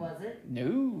something. But was it?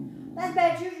 No. That's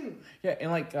bad juju. Yeah,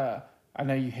 and like I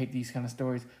know you hate these kind of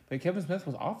stories, but Kevin Smith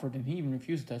was offered and he even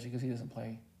refused to touch it because he doesn't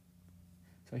play.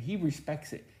 So he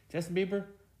respects it. Justin Bieber,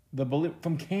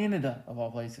 from Canada of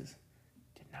all places,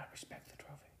 did not respect the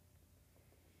trophy.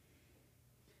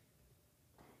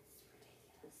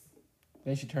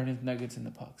 They should turn his nuggets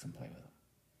into pucks and play with them.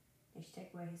 They should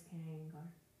take away his Canadian card.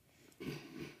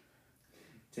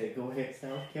 Take away his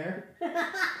health care?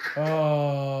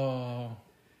 Oh,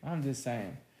 I'm just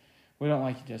saying. We don't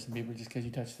like you, Justin Bieber, just because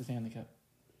you touched the Stanley Cup.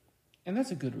 And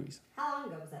that's a good reason. How long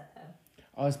ago was that, though?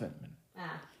 Oh, it's been.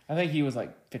 I think he was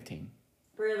like 15.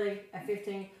 Really? At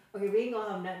 15? Okay, we ain't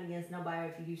gonna have nothing against nobody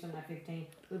if you do something at 15.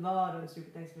 We've all done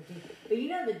stupid things at 15. But you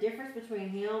know the difference between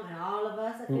him and all of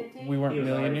us at 15? We weren't He was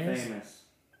millionaires. famous.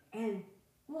 And,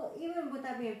 well, even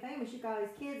without being famous, you got all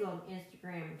these kids on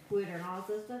Instagram and Twitter and all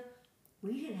this stuff.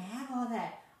 We didn't have all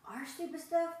that. Our stupid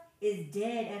stuff is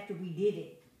dead after we did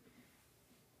it.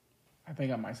 I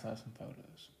think I might still have some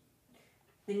photos.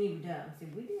 Then you were dumb. See,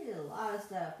 we did a lot of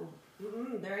stuff,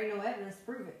 but there ain't no evidence to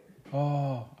prove it.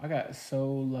 Oh, I got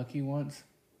so lucky once.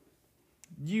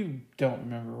 You don't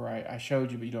remember, right? I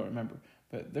showed you, but you don't remember.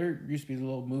 But there used to be a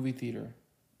little movie theater,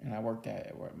 and I worked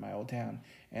at my old town.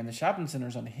 And the shopping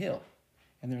center's on a hill,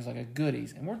 and there's like a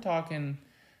Goodies. And we're talking,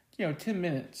 10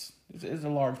 minutes. It's a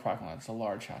large parking lot. It's a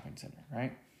large shopping center,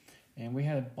 right? And we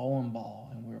had a bowling ball,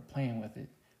 and we were playing with it.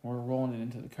 And we were rolling it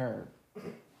into the curb.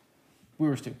 We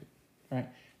were stupid, right?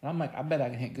 And I'm like, I bet I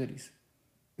can hit Goodies.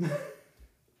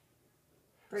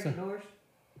 Break the doors?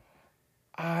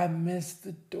 I missed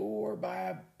the door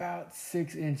by about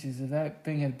 6 inches. If that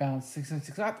thing had bounced 6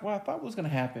 inches, what I thought was going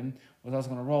to happen was I was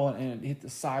going to roll it and it hit the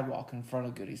sidewalk in front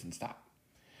of Goodies and stop.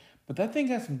 But that thing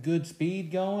got some good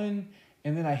speed going,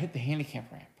 and then I hit the handicap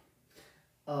ramp.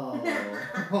 Oh, no.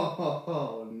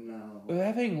 But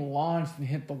that thing launched and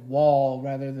hit the wall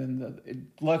rather than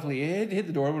luckily, it hit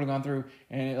the door, it would have gone through,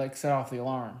 and it set off the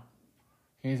alarm.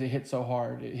 Because it hit so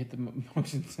hard, it hit the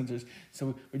motion sensors.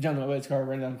 So we jumped in my buddy's car,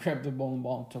 ran down, grabbed the bowling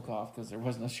ball, and took off because there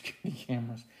was no security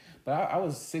cameras. But I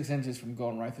was 6 inches from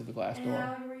going right through the glass door. And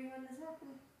how old were you when this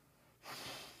happened?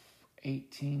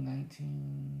 18,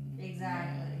 19.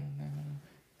 Exactly.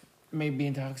 Maybe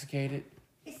intoxicated.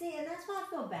 You see, and that's why I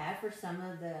feel bad for some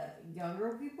of the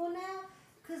younger people now.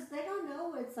 Because they don't know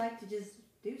what it's like to just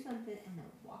do something and then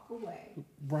walk away.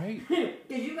 Right?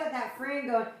 Because you got that friend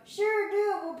going, sure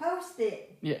do, we'll post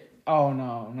it. Yeah. Oh,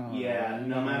 no. Yeah,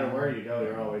 no matter where you go,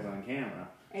 you're always on camera.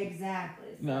 Exactly.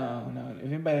 So. No. If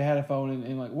anybody had a phone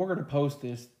and like, we're going to post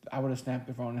this, I would have snapped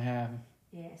their phone in half.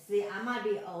 Yeah, see, I might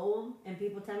be old and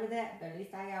people tell me that, but at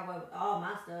least I got away with all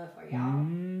my stuff for y'all.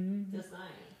 Just saying.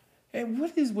 Hey,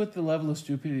 what is with the level of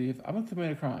stupidity if I'm going to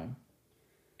commit a crime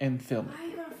and film it? Why are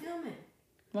you going to film it?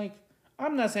 Like,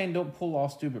 I'm not saying don't pull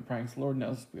off stupid pranks. Lord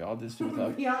knows we all did stupid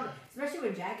stuff. We all, especially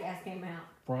when Jackass came out.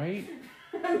 Right?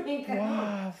 I mean, come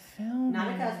wow, film Not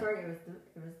it. a cuss word, it was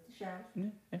the show. Yeah,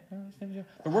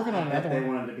 they're working on another They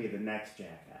one. wanted to be the next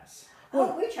Jackass.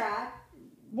 Oh, we tried.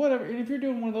 Whatever. And if you're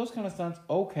doing one of those kind of stunts,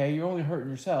 okay, you're only hurting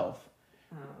yourself.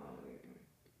 Oh.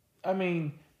 I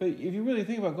mean, but if you really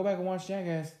think about it, go back and watch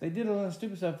Jackass, they did a lot of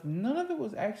stupid stuff. None of it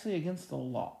was actually against the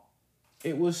law.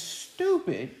 It was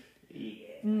stupid,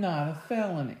 not a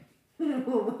felony. Yeah,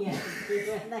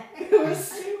 it was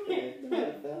stupid, not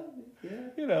a felony. Yeah.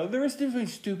 You know, there is difference between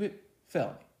stupid,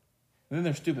 felony. And then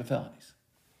there's stupid felonies.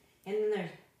 And then there's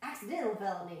accidental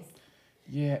felonies.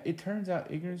 Yeah, it turns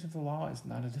out ignorance of the law is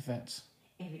not a defense.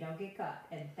 If you don't get caught.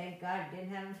 And thank God you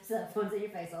didn't have cell phones in your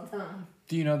face all the time.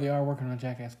 Do you know they are working on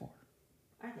Jackass 4?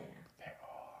 Are they now?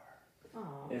 They are.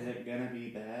 Oh. Is it gonna be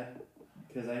bad?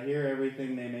 Because I hear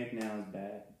everything they make now is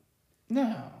bad.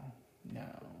 No.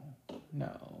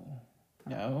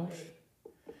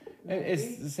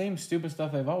 It's the same stupid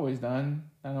stuff they've always done.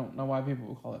 I don't know why people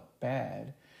would call it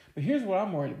bad. But here's what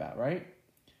I'm worried about, right?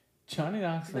 Johnny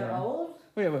Knoxville. They're old?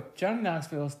 Wait, Johnny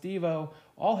Knoxville, Steve-O,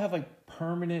 all have like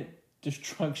permanent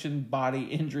destruction body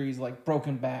injuries, like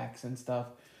broken backs and stuff.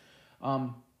 Who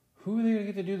are they going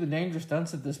to get to do the dangerous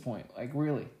stunts at this point? Like,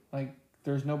 really? Like,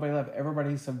 there's nobody left.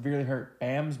 Everybody's severely hurt.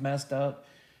 Bam's messed up.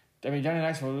 I mean, Johnny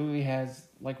Knoxville literally has,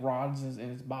 like, rods in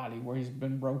his body where he's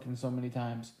been broken so many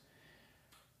times.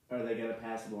 Are they going to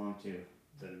pass it along to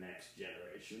the next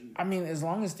generation? I mean, as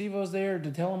long as Steve-O's there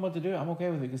to tell him what to do, I'm okay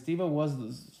with it. Because Steve-O was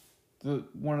the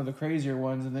one of the crazier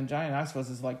ones. And then Johnny Knoxville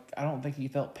is like, I don't think he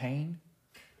felt pain.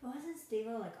 Wasn't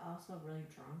Steve-O, like, also really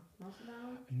drunk most of the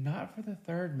time? Not for the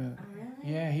third movie. Oh,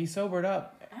 really? Yeah, he sobered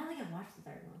up. I don't think I watched the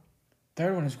third one.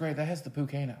 Third one is great. That has the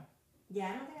Pucano. Yeah,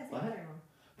 I don't think I saw the third one.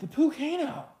 The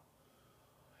Pucano.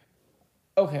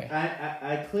 Okay.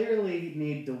 I clearly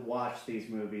need to watch these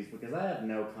movies because I have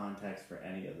no context for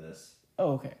any of this.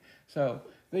 Oh, okay. So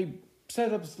they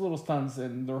set up little stunts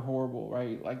and they're horrible,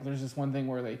 right? Like there's this one thing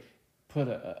where they put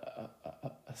a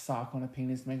sock on a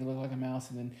penis to make it look like a mouse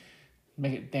and then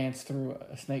make it dance through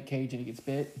a snake cage and it gets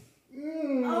bit.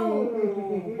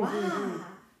 Oh, wow.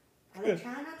 Are they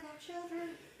trying not to have children?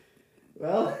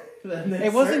 Well, then they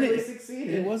certainly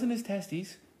succeeded. It wasn't his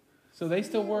testes, so they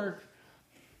still work.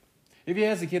 If he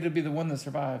has a kid, it'd be the one that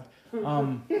survived.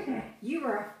 You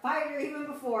were a fighter even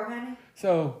before, honey.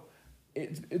 So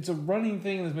it's a running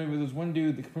thing in this movie. There's one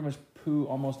dude that can pretty much poo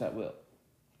almost at will.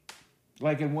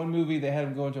 Like in one movie, they had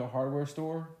him go into a hardware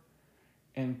store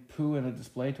and poo in a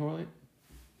display toilet.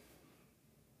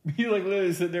 He like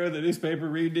literally sit there with a newspaper,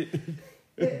 reading it,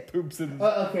 and poops in it.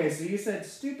 Okay, so you said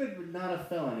stupid but not a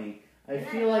felony. I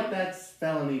feel like that's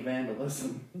felony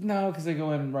vandalism. No, because they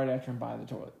go in right after and buy the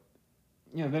toilet.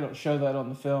 You know, they don't show that on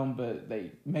the film, but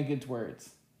they make it to where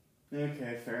it's...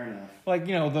 Okay, fair enough. Like,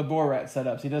 you know, the Borat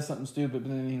setups. He does something stupid, but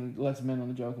then he lets him in on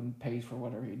the joke and pays for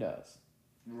whatever he does.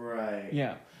 Right.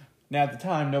 Yeah. Now, at the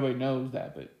time, nobody knows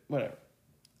that, but whatever.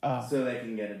 So they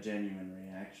can get a genuine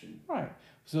reaction. Right.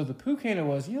 So the Pucano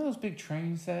was, you know those big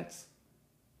train sets?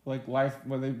 Like life,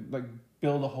 where they like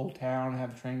build a whole town and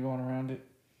have a train going around it?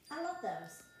 I love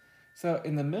those. So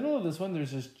in the middle of this one,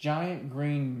 there's this giant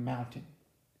green mountain.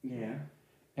 Yeah.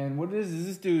 And what it is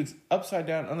this dude's upside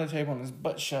down on the table and his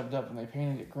butt shoved up and they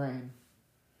painted it green.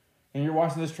 And you're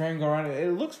watching this train go around.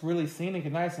 It looks really scenic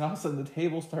and nice, and all of a sudden the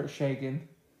table starts shaking.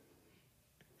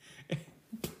 It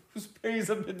sprays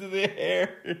up into the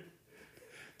air.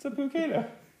 It's a Pucano.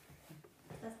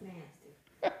 That's nasty.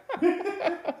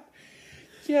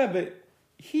 Yeah, but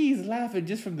he's laughing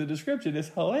just from the description. It's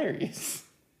hilarious.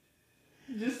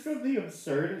 Just from the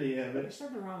absurdity of it. There's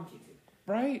something wrong with you two.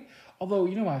 Right? Although,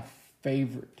 you know my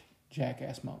favorite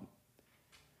Jackass moment?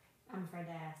 I'm afraid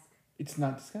to ask. It's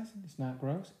not disgusting. It's not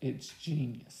gross. It's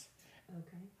genius.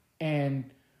 Okay.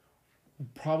 And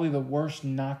probably the worst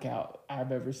knockout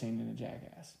I've ever seen in a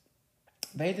Jackass.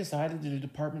 They decided to do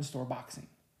department store boxing.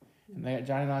 And they got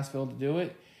Johnny Knoxville to do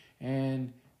it.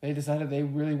 And they decided they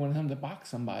really wanted him to box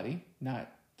somebody,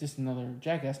 not just another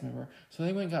Jackass member. So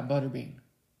they went and got Butterbean.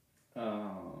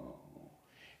 Oh.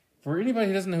 For anybody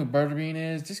who doesn't know who Butterbean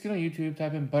is, just get on YouTube,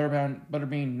 type in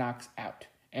Butterbean knocks out.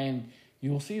 And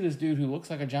you will see this dude who looks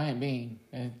like a giant bean.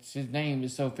 And his name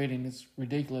is so fitting, it's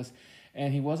ridiculous.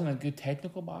 And he wasn't a good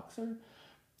technical boxer.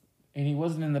 And he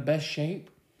wasn't in the best shape.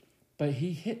 But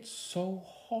he hit so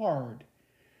hard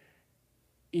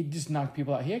it just knocked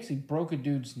people out. He actually broke a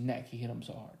dude's neck. He hit him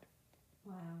so hard.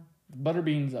 Wow.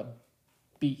 Butterbean's a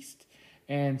beast.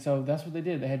 And so that's what they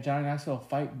did. They had Johnny Knoxville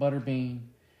fight Butterbean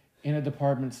in a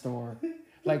department store.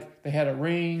 Like, they had a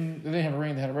ring. They didn't have a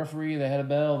ring. They had a referee. They had a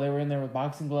bell. They were in there with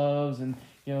boxing gloves and,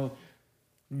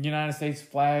 United States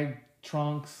flag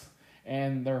trunks.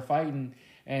 And they were fighting.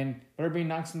 And Butterbean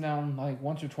knocks him down, like,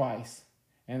 once or twice.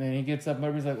 And then he gets up.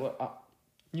 Butterbean's like, well,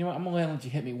 you know what? I'm going to let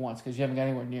you hit me once because you haven't got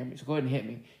anywhere near me. So go ahead and hit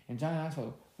me. And Johnny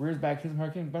Knoxville rears back, hits him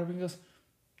hurricane. Butterbean goes,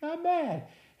 not bad.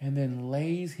 And then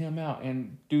lays him out.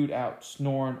 And dude out,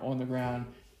 snoring on the ground,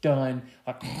 done.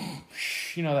 Like,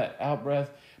 that out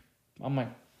breath. I'm like,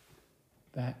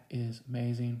 that is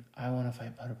amazing. I want to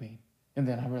fight Butterbean. And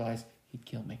then I realized he'd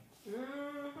kill me. Mm-hmm.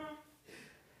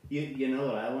 You know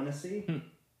what I want to see?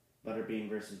 Butterbean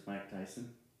versus Mike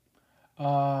Tyson.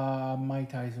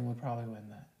 Mike Tyson would probably win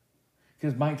that.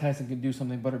 Because Mike Tyson can do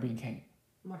something Butterbean can't.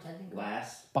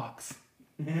 Glass. Box.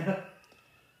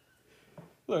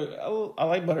 Look, I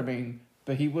like Butterbean,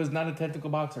 but he was not a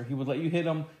technical boxer. He would let you hit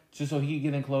him just so he could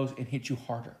get in close and hit you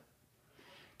harder.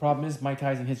 Problem is, Mike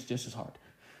Tyson hits just as hard.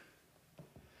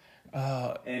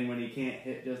 And when he can't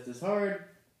hit just as hard,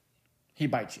 he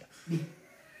bites you.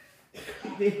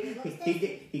 he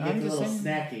gets a little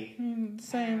snacky.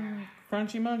 Same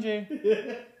crunchy munchy. He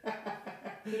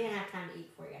didn't have time to eat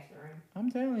before he got to the ring.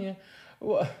 I'm telling you.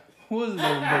 What was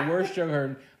the worst joke I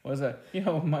heard was that,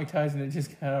 Mike Tyson had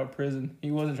just got out of prison.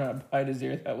 He wasn't trying to bite his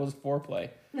ear. That was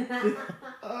foreplay.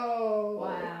 Oh.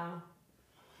 Wow.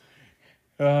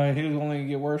 He was only going to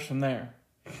get worse from there.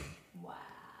 Wow.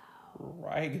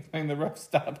 Right? Good thing the ref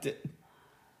stopped it.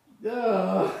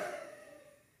 Ugh.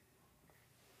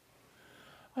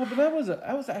 Oh, but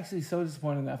I was actually so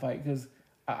disappointed in that fight because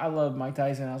I love Mike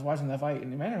Tyson. I was watching that fight,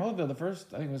 and Evander Holyfield, the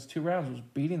first, I think it was 2 rounds, was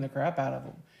beating the crap out of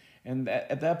him. And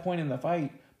at that point in the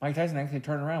fight, Mike Tyson actually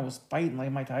turned around, was fighting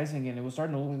like Mike Tyson again. It was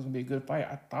starting to look like it was going to be a good fight.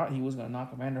 I thought he was going to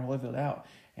knock Evander Holyfield out,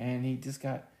 and he just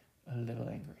got a little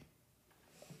angry.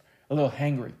 A little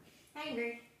hangry.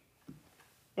 Hangry.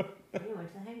 He went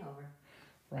to the Hangover.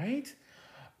 Right?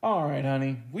 All right,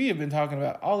 honey. We have been talking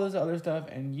about all this other stuff,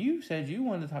 and you said you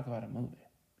wanted to talk about a movie.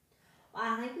 Well,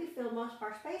 I think we filled most of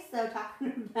our space, though,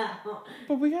 talking about...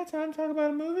 But we got time to talk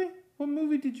about a movie? What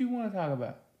movie did you want to talk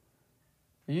about?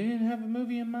 You didn't have a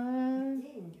movie in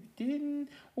mind? Didn't?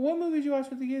 Well, what movie did you watch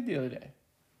with the kid the other day?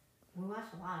 We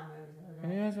watched a lot of movies the other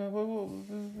day.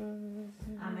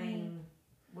 I mean,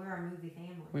 we're a movie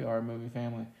family. We are a movie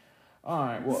family. All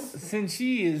right, well, since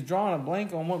she is drawing a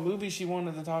blank on what movie she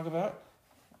wanted to talk about,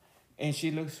 and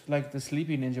she looks like the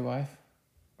sleepy ninja wife.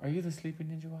 Are you the sleepy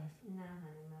ninja wife? No,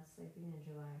 honey, I'm not sleepy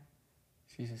ninja wife.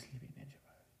 She's a sleepy ninja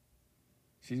wife.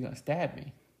 She's going to stab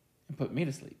me and put me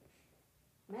to sleep.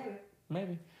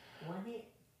 Maybe. One hit.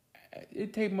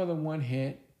 It'd take more than one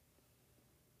hit.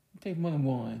 It'd take more than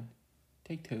one.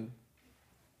 Take 2.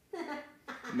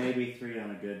 Maybe 3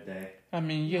 on a good day. I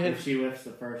mean, if she whiffs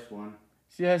the first one.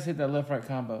 She has to hit that left-right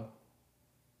combo.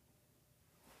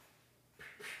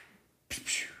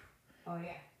 Oh,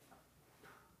 yeah.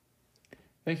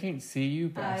 They can't see you,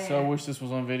 but I so wish this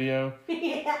was on video.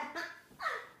 Yeah.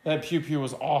 That pew-pew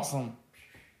was awesome.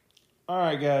 All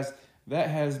right, guys. That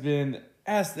has been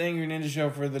Ask the Angry Ninja Show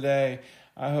for the day.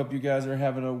 I hope you guys are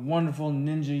having a wonderful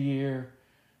ninja year.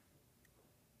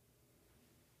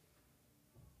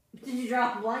 Did you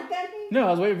drop a blank at me? No,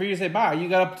 I was waiting for you to say bye. You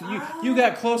got you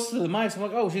got close to the mic, so I'm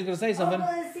like, oh, she's going to say something. Oh,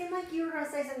 well, it seemed like you were going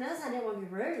to say something else. I didn't want to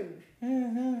be rude.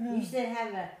 You said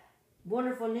have a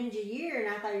wonderful ninja year,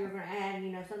 and I thought you were going to add,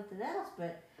 something else,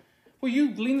 but... Well,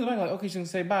 you leaned to the mic like, okay, she's going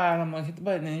to say bye, and I'm like, hit the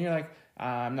button, and you're like,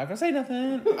 I'm not going to say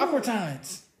nothing. Awkward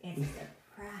silence. It's a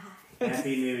surprise.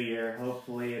 Happy New Year.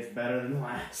 Hopefully it's better than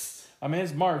last. I mean,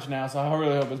 it's March now, so I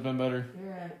really hope it's been better.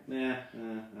 Yeah,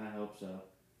 I hope so.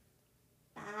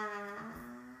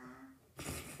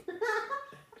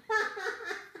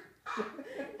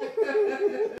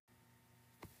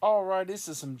 Alright, this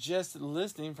is some just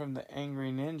listening from the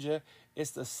Angry Ninja. It's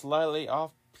the Slightly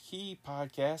Off Key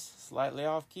podcast. Slightly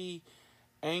Off Key.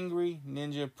 Angry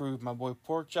Ninja approved. My boy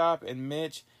Porkchop and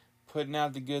Mitch putting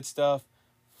out the good stuff.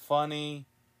 Funny.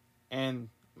 And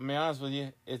to be honest with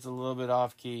you, it's a little bit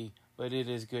off key. But it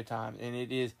is good time. And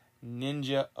it is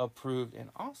Ninja approved.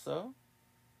 And also...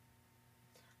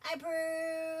 I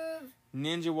approve.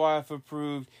 Ninja Wife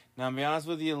approved. Now, to be honest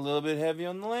with you, a little bit heavy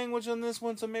on the language on this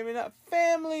one, so maybe not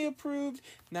family approved,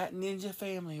 not Ninja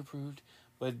Family approved,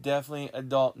 but definitely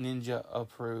Adult Ninja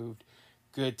approved.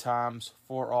 Good times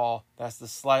for all. That's the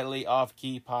Slightly Off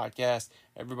Key podcast.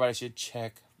 Everybody should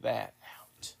check that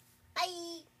out.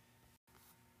 Bye.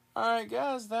 Alright,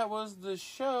 guys, that was the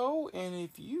show. And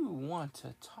if you want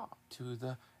to talk to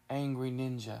the angry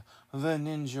ninja, the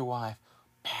ninja wife,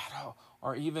 battle,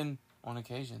 or even, on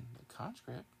occasion, the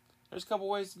conscript, there's a couple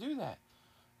ways to do that.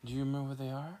 Do you remember where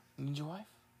they are, Ninja Wife?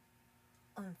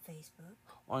 On Facebook.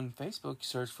 On Facebook,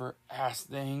 search for Ask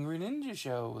the Angry Ninja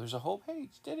Show. There's a whole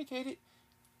page dedicated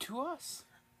to us.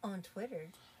 On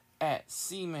Twitter. At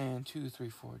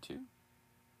Cman2342.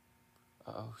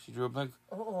 Uh-oh, she drew a blank.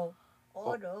 Oh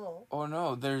no. Oh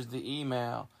no, there's the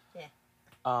email. Yeah.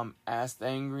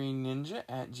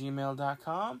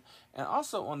 AskTheAngryNinja@gmail.com. And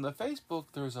also on the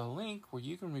Facebook, there's a link where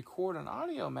you can record an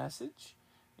audio message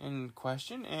in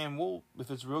question, and we'll, if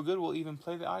it's real good, we'll even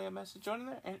play the audio message on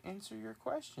there and answer your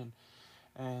question.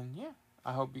 And yeah,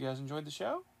 I hope you guys enjoyed the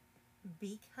show.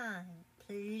 Be kind.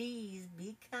 Please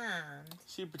be kind.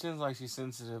 She pretends like she's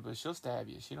sensitive, but she'll stab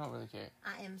you. She don't really care.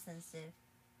 I am sensitive.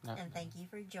 No. And thank you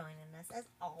for joining us, as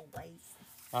always.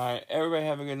 Alright, everybody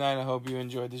have a good night. I hope you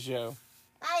enjoyed the show.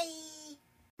 Bye!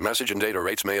 Message and data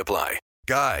rates may apply.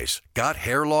 Guys, got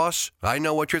hair loss? I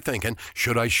know what you're thinking.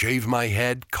 Should I shave my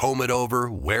head, comb it over,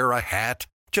 wear a hat?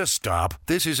 Just stop.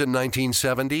 This isn't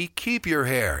 1970. Keep your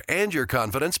hair and your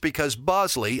confidence because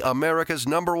Bosley, America's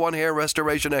 #1 hair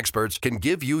restoration experts, can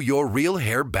give you your real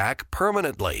hair back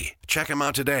permanently. Check them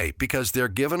out today because they're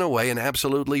giving away an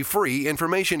absolutely free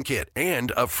information kit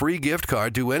and a free gift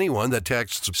card to anyone that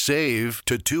texts SAVE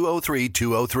to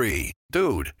 203-203.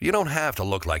 Dude, you don't have to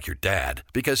look like your dad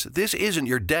because this isn't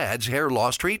your dad's hair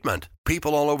loss treatment.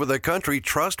 People all over the country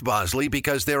trust Bosley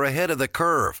because they're ahead of the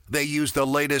curve. They use the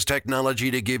latest technology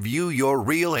to give you your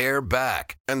real hair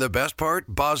back. And the best part,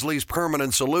 Bosley's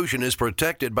permanent solution is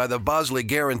protected by the Bosley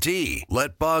Guarantee.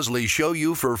 Let Bosley show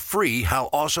you for free how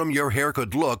awesome your hair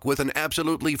could look with an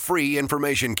absolutely free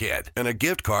information kit and a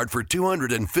gift card for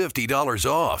 $250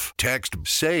 off. Text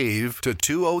SAVE to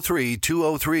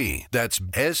 203-203. That's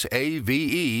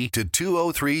SAVE to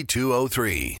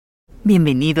 203-203.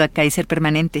 Bienvenido a Kaiser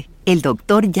Permanente. El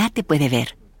doctor ya te puede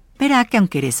ver. Verá que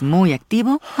aunque eres muy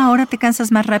activo, ahora te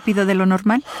cansas más rápido de lo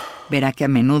normal. Verá que a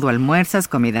menudo almuerzas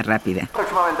comida rápida.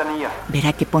 Próxima ventanilla.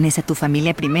 Verá que pones a tu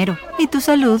familia primero y tu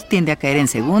salud tiende a caer en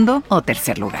segundo o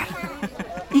tercer lugar.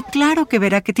 Y claro que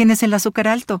verá que tienes el azúcar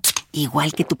alto,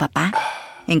 igual que tu papá.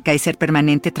 En Kaiser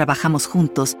Permanente trabajamos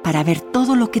juntos para ver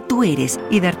todo lo que tú eres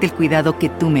y darte el cuidado que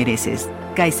tú mereces.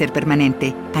 Kaiser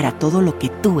Permanente, para todo lo que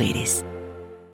tú eres.